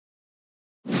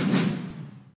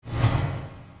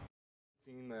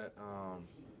team that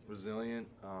resilient,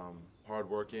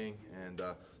 hardworking, and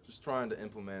just trying to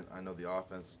implement. I know the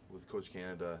offense with Coach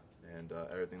Canada and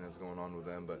everything that's going on with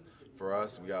them. But for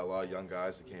us, we got a lot of young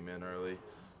guys that came in early,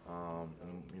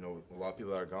 and a lot of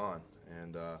people that are gone,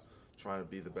 and trying to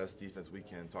be the best defense we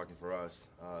can. Talking for us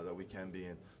that we can be,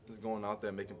 and just going out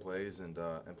there making plays and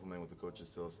implementing what the coaches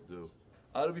tell us to do.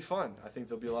 It'll be fun. I think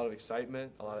there'll be a lot of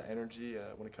excitement, a lot of energy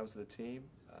when it comes to the team.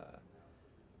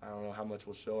 I don't know how much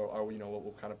we'll show or what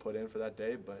we'll kind of put in for that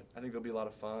day, but I think there'll be a lot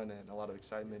of fun and a lot of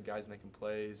excitement, guys making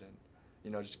plays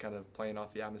and just kind of playing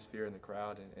off the atmosphere and the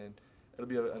crowd, and it'll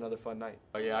be another fun night.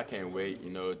 Oh yeah, I can't wait.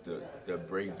 The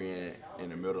break being in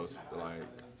the middle of like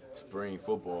spring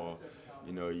football.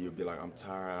 You'll be like, I'm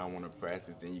tired, I don't want to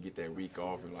practice. Then you get that week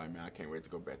off and like, man, I can't wait to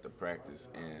go back to practice.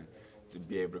 And to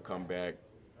be able to come back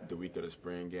the week of the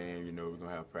spring game, we're going to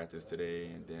have practice today,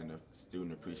 and then the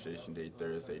Student Appreciation Day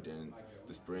Thursday, then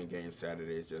the spring game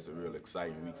Saturday is just a real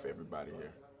exciting week for everybody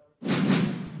here.